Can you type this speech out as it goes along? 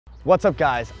What's up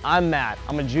guys, I'm Matt.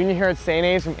 I'm a junior here at St.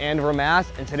 A's from Andover,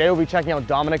 Mass, and today we'll be checking out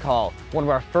Dominic Hall, one of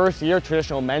our first year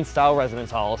traditional men's style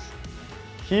residence halls.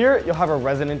 Here you'll have a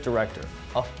resident director,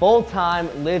 a full-time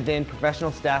live-in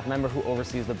professional staff member who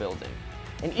oversees the building.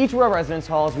 In each of our residence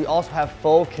halls we also have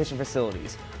full kitchen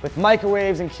facilities with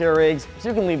microwaves and Keurigs so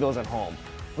you can leave those at home.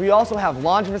 We also have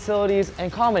laundry facilities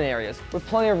and common areas with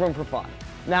plenty of room for fun.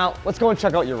 Now let's go and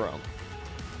check out your room.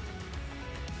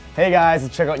 Hey guys,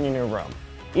 let's check out your new room.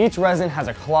 Each resident has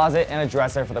a closet and a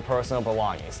dresser for their personal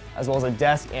belongings, as well as a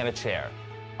desk and a chair.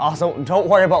 Also, don't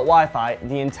worry about Wi-Fi,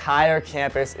 the entire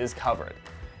campus is covered.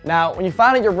 Now, when you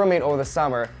find out your roommate over the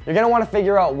summer, you're going to want to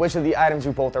figure out which of the items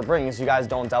you both are bringing so you guys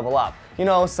don't double up. You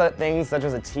know, things such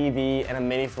as a TV and a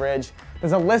mini fridge.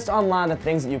 There's a list online of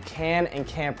things that you can and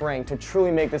can't bring to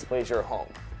truly make this place your home.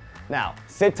 Now,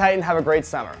 sit tight and have a great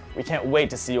summer. We can't wait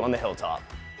to see you on the hilltop.